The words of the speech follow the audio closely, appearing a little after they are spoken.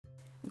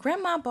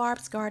Grandma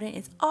Barb's garden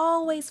is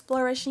always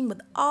flourishing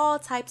with all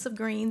types of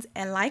greens,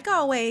 and like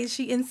always,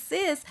 she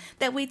insists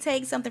that we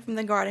take something from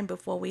the garden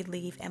before we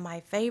leave. And my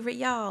favorite,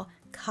 y'all,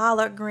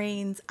 collard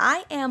greens.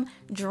 I am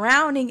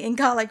drowning in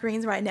collard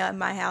greens right now in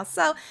my house.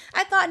 So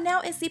I thought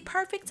now is the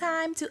perfect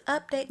time to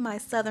update my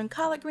southern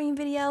collard green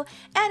video,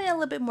 add in a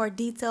little bit more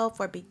detail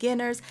for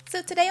beginners.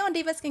 So today on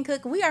Divas Can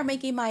Cook, we are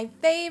making my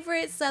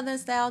favorite southern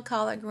style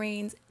collard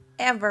greens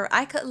ever.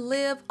 I could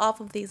live off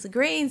of these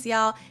greens,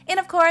 y'all. And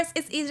of course,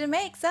 it's easy to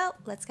make, so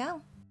let's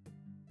go.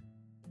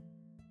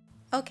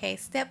 Okay,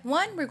 step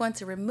one, we're going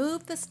to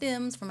remove the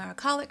stems from our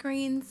collard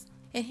greens.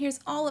 And here's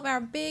all of our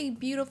big,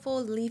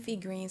 beautiful, leafy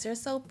greens. They're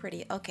so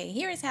pretty. Okay,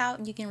 here's how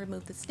you can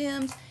remove the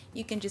stems.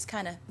 You can just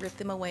kind of rip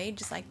them away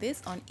just like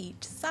this on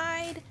each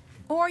side.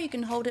 Or you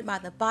can hold it by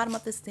the bottom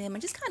of the stem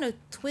and just kind of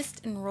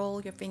twist and roll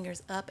your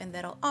fingers up, and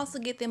that'll also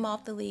get them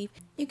off the leaf.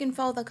 You can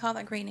fold the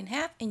collard green in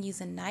half and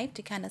use a knife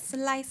to kind of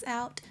slice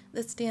out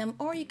the stem,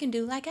 or you can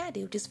do like I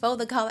do. Just fold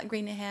the collard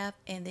green in half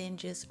and then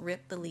just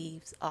rip the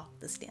leaves off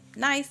the stem.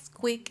 Nice,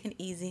 quick, and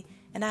easy.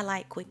 And I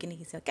like quick and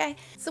easy, okay?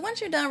 So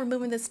once you're done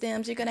removing the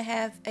stems, you're gonna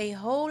have a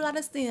whole lot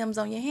of stems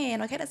on your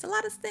hand, okay? That's a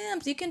lot of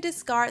stems. You can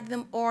discard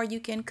them or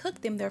you can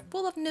cook them. They're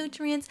full of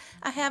nutrients.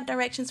 I have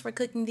directions for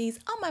cooking these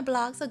on my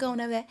blog, so go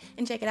on over there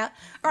and check it out.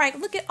 All right,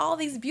 look at all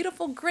these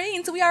beautiful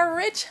greens. We are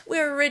rich,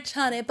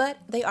 honey, but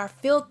they are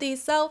filthy.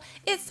 So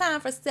it's time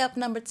for step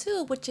number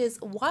 2, which is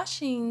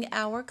washing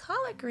our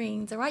collard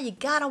greens, all right? You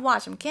gotta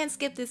wash them. Can't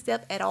skip this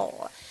step at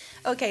all.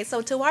 Okay,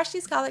 so to wash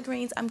these collard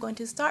greens, I'm going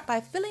to start by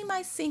filling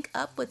my sink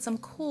up with some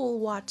cool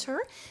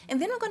water.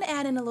 And then I'm going to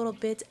add in a little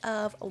bit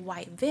of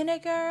white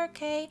vinegar,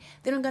 okay?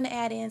 Then I'm going to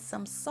add in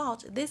some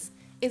salt. This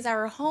is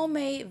our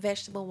homemade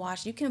vegetable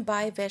wash. You can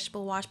buy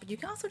vegetable wash, but you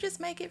can also just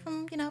make it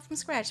from, from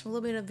scratch. A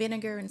little bit of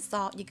vinegar and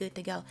salt, you're good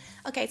to go.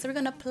 Okay, so we're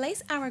going to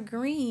place our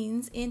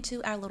greens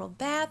into our little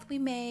bath we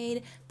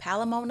made.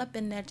 Pile them on up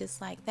in there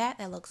just like that.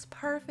 That looks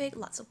perfect.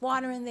 Lots of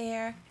water in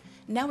there.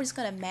 Now we're just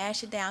going to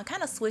mash it down,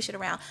 kind of swish it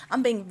around.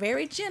 I'm being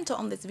very gentle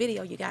on this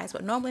video, you guys,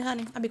 but normally,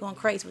 honey, I'd be going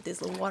crazy with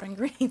this little water and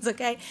greens,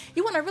 okay?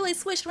 You want to really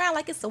swish around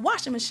like it's a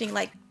washing machine.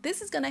 Like,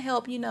 this is going to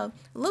help,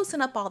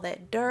 loosen up all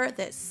that dirt,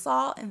 that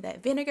salt, and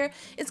that vinegar.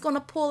 It's going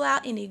to pull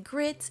out any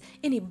grits,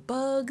 any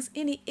bugs,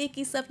 any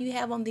icky stuff you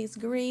have on these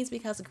greens,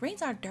 because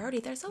greens are dirty.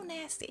 They're so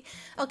nasty.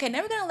 Okay,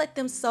 now we're going to let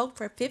them soak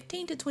for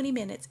 15 to 20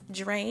 minutes.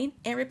 Drain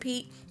and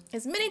repeat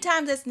as many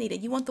times as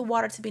needed. You want the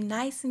water to be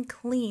nice and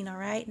clean, all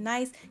right?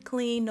 Nice,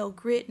 clean, no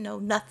grit, no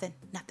nothing.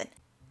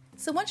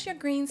 So once your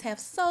greens have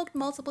soaked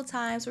multiple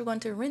times, we're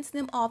going to rinse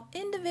them off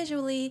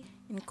individually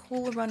in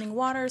cool running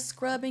water,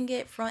 scrubbing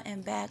it front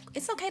and back.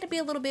 It's okay to be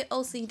a little bit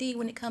OCD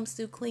when it comes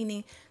to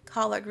cleaning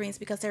collard greens,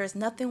 because there is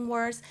nothing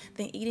worse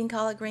than eating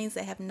collard greens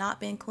that have not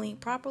been cleaned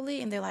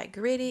properly and they're like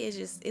gritty.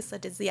 It's a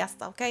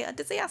disaster, okay? A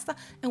disaster,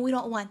 and we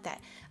don't want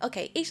that.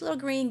 Okay, each little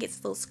green gets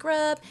a little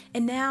scrub,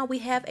 and now we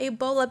have a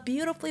bowl of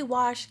beautifully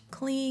washed,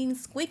 clean,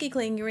 squeaky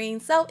clean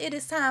greens. So it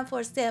is time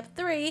for step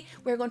 3.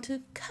 We're going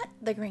to cut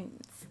the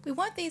greens. We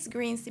want these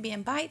greens to be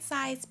in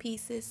bite-sized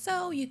pieces,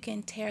 so you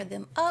can tear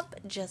them up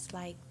just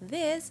like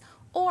this,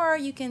 or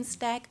you can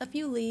stack a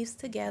few leaves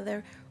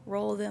together,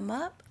 roll them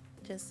up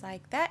just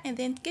like that, and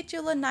then get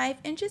your little knife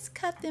and just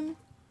cut them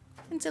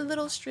into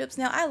little strips.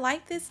 Now I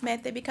like this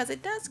method because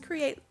it does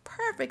create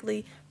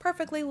perfectly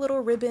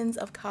little ribbons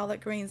of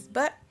collard greens,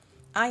 but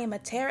I am a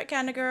tear it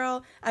kind of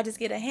girl. I just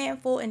get a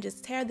handful and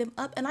just tear them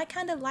up, and I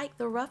kind of like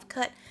the rough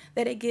cut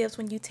that it gives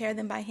when you tear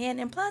them by hand.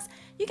 And plus,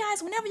 you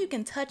guys, whenever you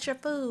can touch your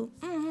food,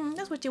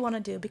 that's what you want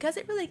to do, because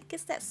it really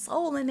gets that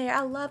soul in there.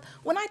 I love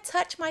when I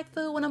touch my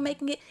food when I'm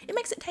making it. It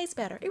makes it taste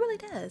better. It really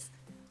does.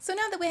 So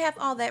now that we have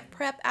all that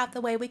prep out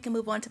the way, we can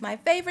move on to my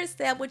favorite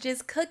step, which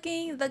is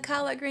cooking the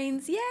collard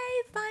greens. Yay,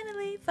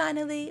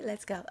 finally,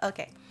 let's go.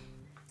 Okay.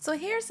 So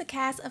here's the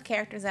cast of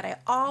characters that I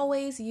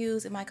always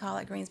use in my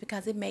collard greens,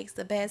 because it makes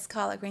the best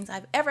collard greens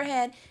I've ever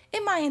had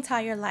in my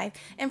entire life.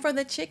 And for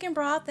the chicken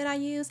broth that I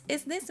use,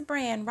 it's this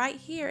brand right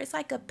here. It's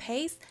like a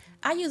paste.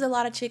 I use a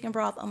lot of chicken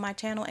broth on my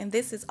channel, and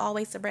this is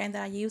always the brand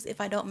that I use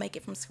if I don't make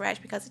it from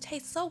scratch, because it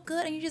tastes so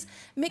good and you just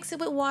mix it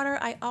with water.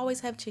 I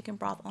always have chicken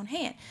broth on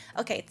hand.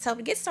 Okay, so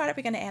to get started,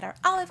 we're going to add our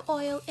olive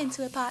oil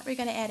into a pot. We're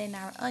going to add in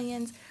our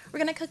onions. We're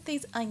going to cook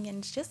these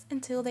onions just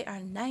until they are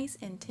nice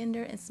and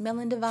tender and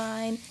smelling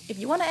divine. If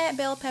you want to add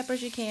bell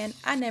peppers, you can.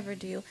 I never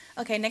do.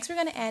 Okay, next we're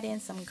going to add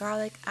in some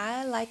garlic.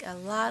 I like a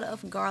lot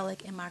of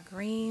garlic in my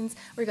greens.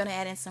 We're going to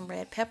add in some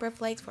red pepper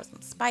flakes for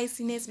some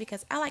spiciness,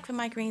 because I like for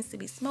my greens to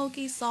be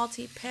smoky,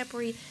 salty,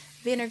 peppery,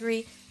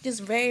 vinegary,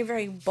 just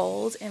very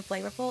bold and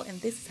flavorful, and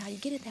this is how you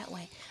get it that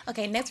way.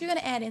 Okay, next we're going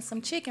to add in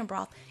some chicken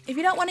broth. If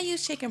you don't want to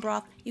use chicken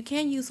broth, you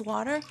can use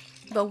water,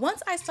 but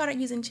once I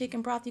started using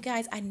chicken broth, you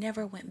guys, I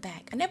never went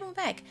back.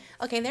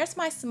 Okay, there's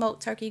my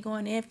smoked turkey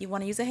going in. If you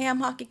want to use a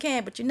ham hock, you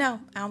can, but I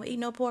don't eat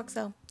no pork,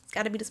 so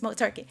Gotta be the smoked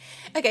turkey.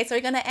 Okay, so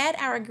we're gonna add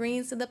our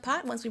greens to the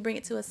pot once we bring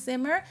it to a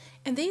simmer.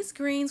 And these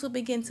greens will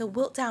begin to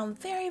wilt down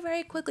very,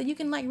 very quickly. You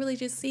can like really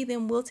just see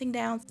them wilting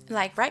down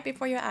like right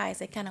before your eyes.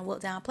 They kind of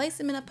wilt down. Place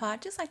them in a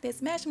pot just like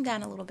this. Mash them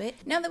down a little bit.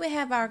 Now that we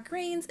have our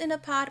greens in a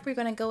pot, we're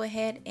gonna go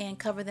ahead and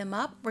cover them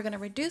up. We're gonna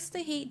reduce the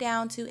heat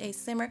down to a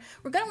simmer.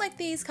 We're gonna let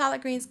these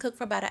collard greens cook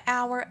for about an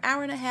hour,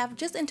 hour and a half,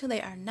 just until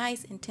they are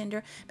nice and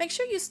tender. Make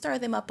sure you stir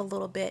them up a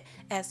little bit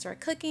as they're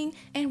cooking.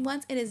 And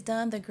once it is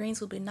done, the greens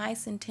will be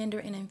nice and tender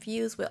and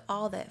infused with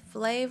all that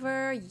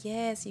flavor.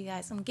 Yes, you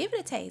guys, give it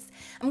a taste.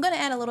 I'm gonna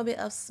add a little bit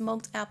of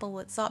smoked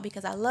applewood salt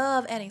because I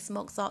love adding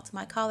smoked salt to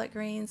my collard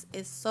greens.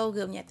 It's so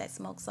good when you add that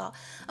smoked salt.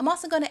 I'm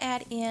also gonna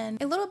add in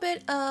a little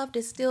bit of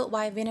distilled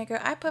white vinegar.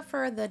 I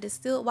prefer the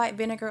distilled white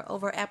vinegar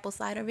over apple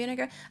cider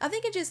vinegar. I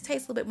think it just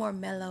tastes a little bit more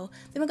mellow.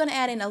 Then we're gonna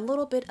add in a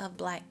little bit of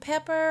black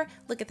pepper.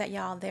 Look at that,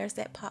 y'all. There's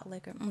that pot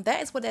liquor.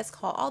 That is what that's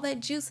called. All that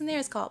juice in there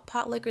is called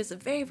pot liquor. It's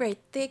very, very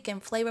thick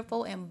and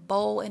flavorful and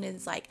bold, and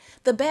it's like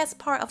the best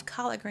part of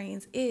collard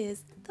greens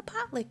is the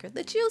pot liquor,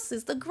 the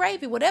juices, the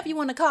gravy, whatever you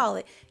want to call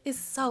it. It's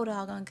so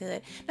doggone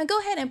good. Now go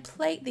ahead and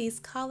plate these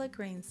collard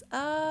greens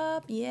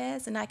up.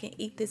 Yes, and I can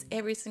eat this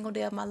every single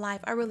day of my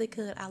life. I really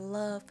could. I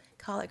love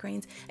collard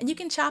greens. And you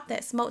can chop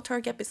that smoked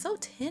turkey up. It's so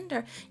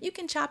tender. You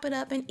can chop it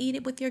up and eat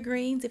it with your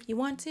greens if you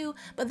want to,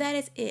 but that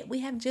is it. We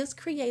have just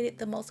created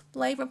the most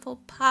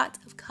flavorful pot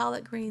of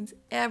collard greens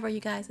ever, you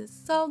guys. It's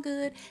so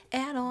good.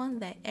 Add on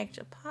that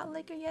extra pot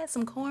liquor, yes,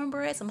 some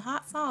cornbread, some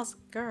hot sauce.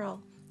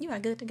 Girl, you are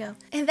good to go.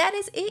 And that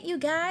is it, you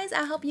guys.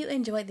 I hope you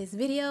enjoyed this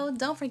video.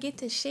 Don't forget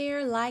to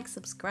share, like,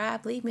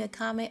 subscribe, leave me a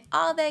comment,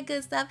 all that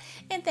good stuff.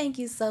 And thank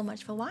you so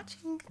much for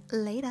watching.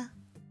 Later.